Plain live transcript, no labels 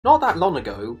Not that long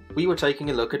ago, we were taking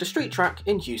a look at a street track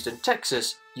in Houston,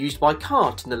 Texas, used by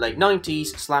kart in the late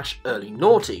 90s/early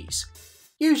noughties.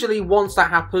 Usually once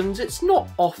that happens, it's not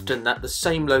often that the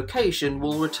same location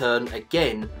will return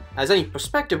again, as any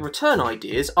prospective return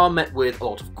ideas are met with a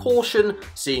lot of caution,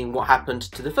 seeing what happened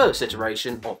to the first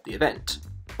iteration of the event.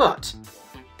 But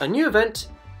a new event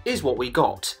is what we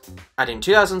got, and in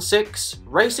 2006,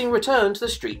 racing returned to the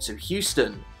streets of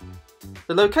Houston.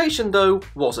 The location though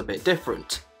was a bit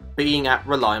different, being at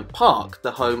Reliant Park,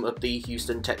 the home of the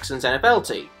Houston Texans NFL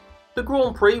team. The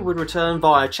Grand Prix would return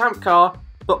via Champ Car,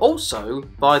 but also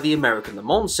via the American Le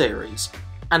Mans series,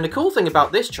 and the cool thing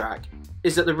about this track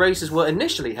is that the races were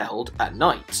initially held at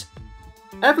night.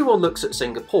 Everyone looks at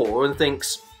Singapore and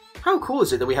thinks, how cool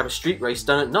is it that we have a street race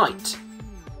done at night?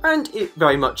 And it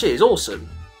very much is awesome.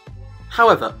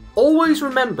 However, always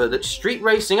remember that street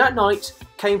racing at night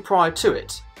came prior to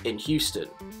it in Houston.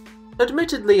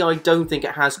 Admittedly, I don't think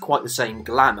it has quite the same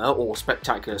glamour or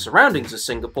spectacular surroundings as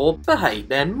Singapore, but hey,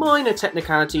 they're minor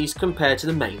technicalities compared to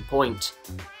the main point.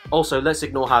 Also, let's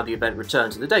ignore how the event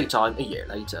returned to the daytime a year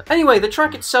later. Anyway, the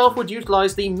track itself would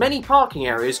utilise the many parking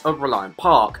areas of Reliant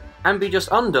Park, and be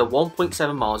just under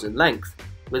 1.7 miles in length,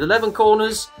 with 11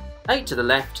 corners, 8 to the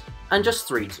left, and just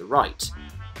 3 to the right.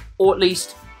 Or at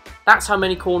least, that's how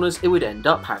many corners it would end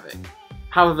up having.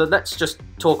 However, let's just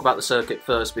talk about the circuit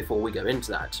first before we go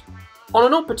into that. On a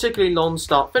not particularly long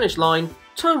start-finish line,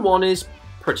 Turn 1 is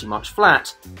pretty much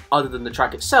flat, other than the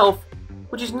track itself,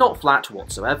 which is not flat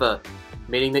whatsoever,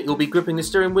 meaning that you'll be gripping the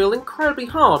steering wheel incredibly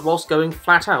hard whilst going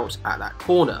flat out at that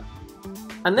corner.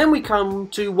 And then we come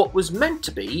to what was meant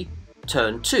to be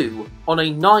Turn 2 on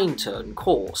a 9-turn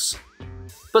course.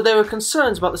 But there were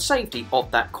concerns about the safety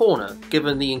of that corner,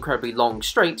 given the incredibly long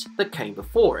straight that came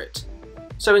before it.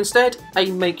 So instead, a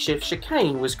makeshift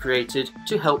chicane was created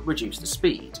to help reduce the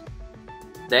speed.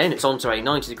 Then it's onto a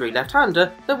 90-degree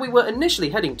left-hander that we were initially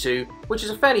heading to, which is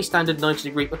a fairly standard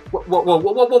 90-degree...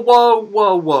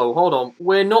 Whoa, hold on.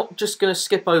 We're not just going to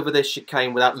skip over this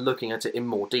chicane without looking at it in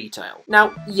more detail.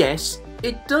 Now, yes,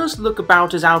 it does look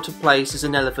about as out of place as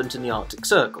an elephant in the Arctic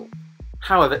Circle.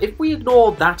 However, if we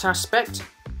ignore that aspect,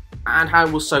 and how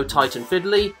it was so tight and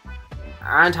fiddly,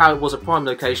 and how it was a prime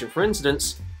location for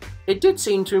incidents, it did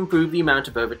seem to improve the amount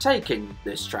of overtaking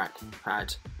this track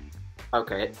had.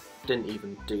 Okay, it didn't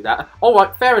even do that.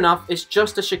 Alright, fair enough, it's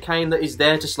just a chicane that is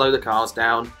there to slow the cars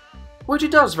down, which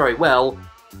it does very well.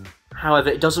 However,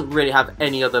 it doesn't really have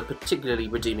any other particularly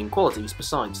redeeming qualities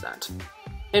besides that.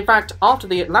 In fact, after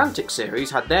the Atlantic Series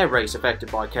had their race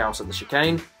affected by chaos at the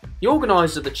chicane, the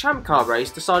organisers of the Champ Car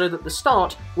race decided that the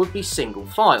start would be single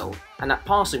file, and that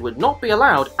passing would not be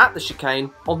allowed at the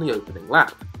chicane on the opening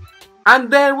lap.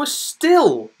 And there were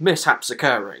still mishaps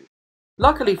occurring.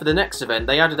 Luckily for the next event,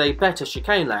 they added a better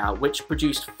chicane layout which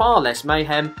produced far less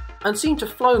mayhem and seemed to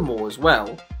flow more as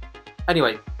well.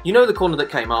 Anyway, you know the corner that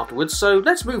came afterwards, so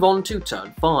let's move on to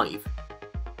Turn 5.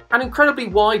 An incredibly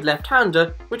wide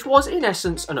left-hander which was in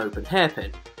essence an open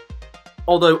hairpin.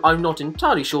 Although I'm not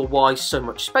entirely sure why so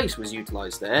much space was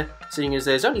utilised there, seeing as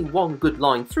there's only one good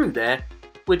line through there,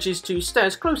 which is to stay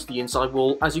as close to the inside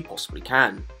wall as you possibly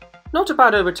can. Not a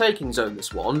bad overtaking zone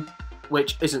this one,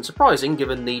 which isn't surprising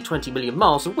given the 20 million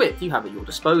miles of width you have at your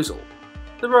disposal.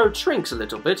 The road shrinks a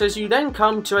little bit as you then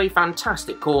come to a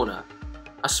fantastic corner.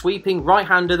 A sweeping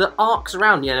right-hander that arcs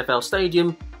around the NFL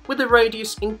stadium, with the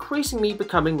radius increasingly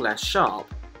becoming less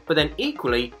sharp, but then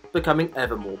equally becoming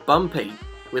ever more bumpy,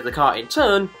 with the car in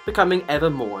turn becoming ever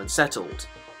more unsettled.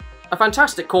 A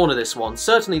fantastic corner this one,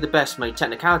 certainly the best from a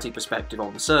technicality perspective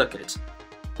on the circuit.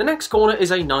 The next corner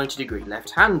is a 90-degree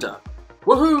left-hander.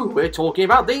 Woohoo, we're talking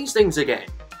about these things again!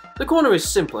 The corner is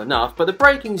simple enough, but the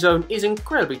braking zone is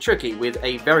incredibly tricky with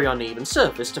a very uneven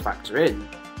surface to factor in.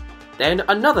 Then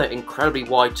another incredibly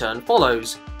wide turn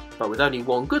follows, but with only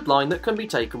one good line that can be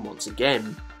taken once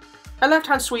again. A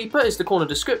left-hand sweeper is the corner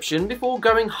description before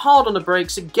going hard on the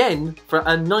brakes again for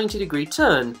a 90-degree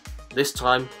turn, this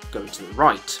time going to the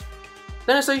right.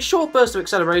 Then it's a short burst of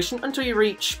acceleration until you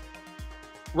reach,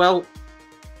 well,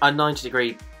 a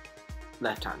 90-degree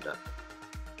left-hander.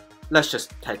 Let's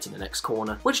just head to the next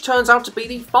corner, which turns out to be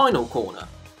the final corner,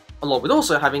 along with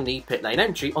also having the pit lane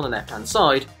entry on the left-hand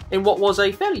side, in what was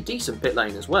a fairly decent pit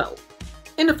lane as well.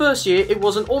 In the first year, it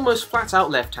was an almost flat-out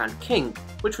left-hand kink,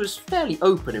 which was fairly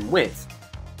open in width.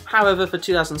 However, for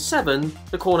 2007,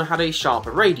 the corner had a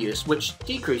sharper radius, which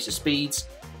decreased the speeds,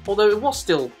 although it was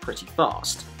still pretty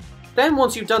fast. Then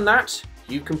once you've done that,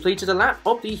 you've completed a lap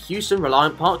of the Houston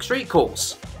Reliant Park Street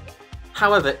course.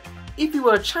 However, if you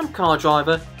were a Champ Car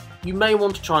driver, you may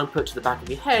want to try and put to the back of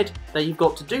your head that you've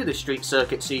got to do this street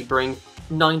circuit Sebring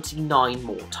 99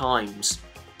 more times.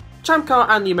 Champ Car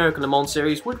and the American Le Mans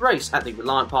Series would race at the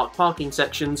Reliant Park parking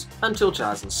sections until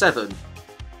 2007.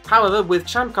 However, with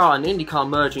Champ Car and IndyCar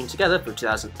merging together for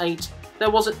 2008,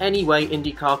 there wasn't any way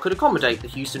IndyCar could accommodate the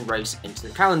Houston race into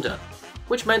the calendar,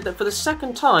 which meant that for the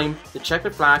second time, the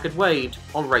checkered flag had waved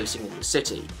on racing in the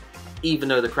city, even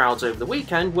though the crowds over the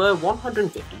weekend were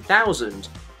 150,000,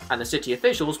 and the city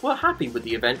officials were happy with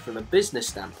the event from a business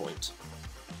standpoint.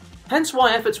 Hence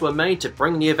why efforts were made to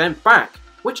bring the event back,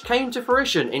 which came to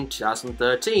fruition in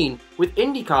 2013, with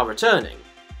IndyCar returning,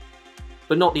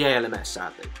 but not the ALMS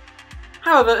sadly.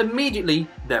 However, immediately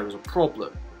there was a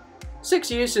problem.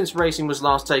 6 years since racing was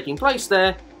last taking place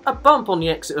there, a bump on the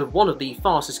exit of one of the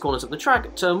fastest corners of the track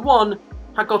at Turn 1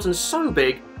 had gotten so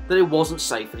big that it wasn't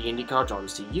safe for the IndyCar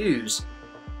drivers to use.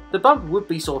 The bump would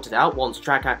be sorted out once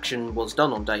track action was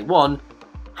done on day 1,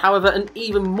 however an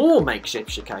even more makeshift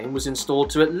chicane was installed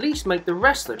to at least make the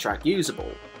rest of the track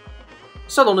usable,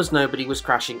 so long as nobody was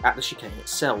crashing at the chicane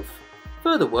itself.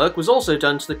 Further work was also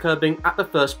done to the curbing at the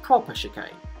first proper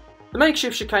chicane. The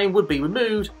makeshift chicane would be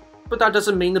removed, but that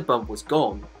doesn't mean the bump was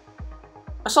gone.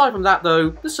 Aside from that though,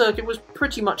 the circuit was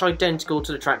pretty much identical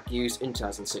to the track used in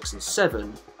 2006 and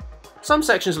 7. Some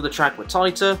sections of the track were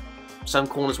tighter, some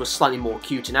corners were slightly more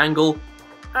acute in angle,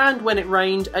 and when it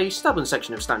rained, a stubborn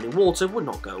section of standing water would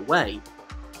not go away.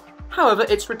 However,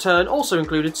 its return also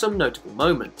included some notable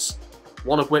moments,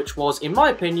 one of which was, in my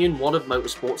opinion, one of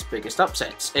motorsport's biggest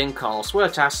upsets, in Carlos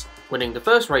Huertas winning the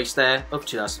first race there of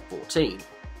 2014.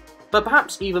 But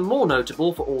perhaps even more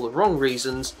notable for all the wrong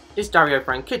reasons is Dario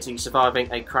Franchitti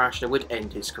surviving a crash that would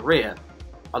end his career,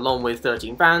 along with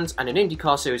 13 fans and an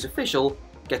IndyCar Series official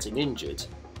getting injured.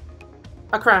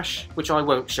 A crash which I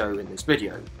won't show in this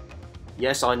video.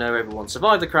 Yes, I know everyone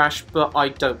survived the crash, but I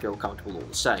don't feel comfortable all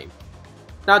the same.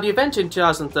 Now, the event in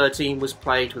 2013 was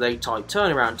plagued with a tight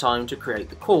turnaround time to create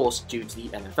the course due to the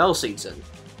NFL season.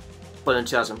 But in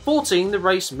 2014, the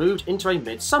race moved into a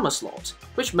mid-summer slot,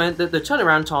 which meant that the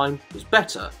turnaround time was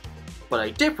better, but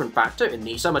a different factor in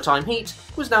the summertime heat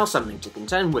was now something to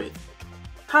contend with.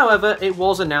 However, it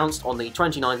was announced on the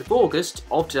 29th of August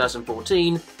of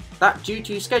 2014 that due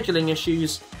to scheduling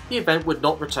issues, the event would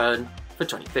not return for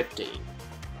 2015.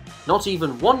 Not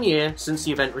even 1 year since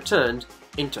the event returned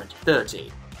in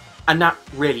 2013. And that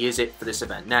really is it for this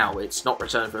event now. It's not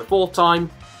returned for a fourth time.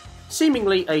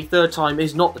 Seemingly a third time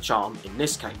is not the charm in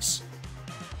this case.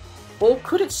 Or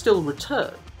could it still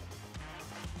return?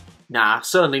 Nah,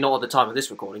 certainly not at the time of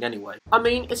this recording anyway. I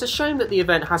mean, it's a shame that the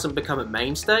event hasn't become a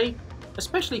mainstay,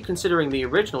 especially considering the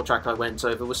original track I went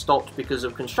over was stopped because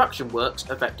of construction works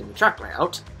affecting the track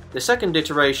layout. The second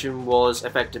iteration was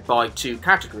affected by 2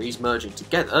 categories merging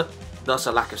together, thus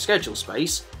a lack of schedule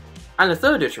space, and the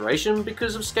third iteration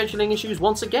because of scheduling issues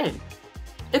once again.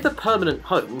 If a permanent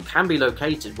home can be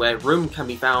located where room can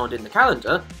be found in the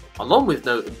calendar, along with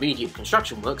no immediate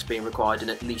construction works being required in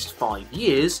at least 5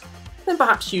 years, then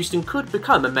perhaps Houston could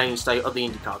become a mainstay of the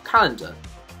IndyCar calendar.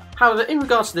 However, in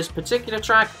regards to this particular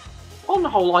track, on the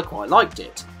whole I quite liked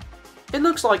it. It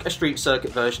looks like a street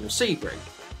circuit version of Sebring,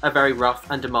 a very rough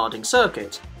and demanding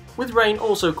circuit, with rain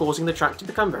also causing the track to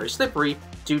become very slippery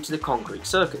due to the concrete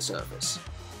circuit surface.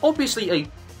 Obviously a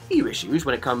few issues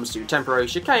when it comes to temporary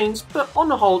chicanes, but on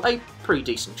the whole a pretty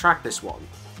decent track this one.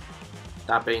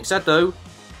 That being said though,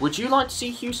 would you like to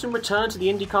see Houston return to the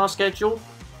IndyCar schedule?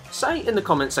 Say in the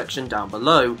comment section down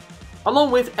below,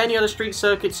 along with any other street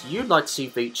circuits you'd like to see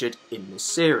featured in this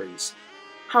series.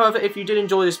 However, if you did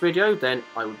enjoy this video, then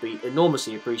I would be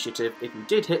enormously appreciative if you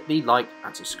did hit the like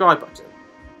and subscribe button.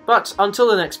 But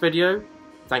until the next video,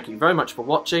 thank you very much for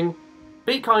watching,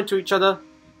 be kind to each other,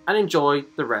 and enjoy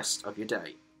the rest of your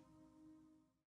day.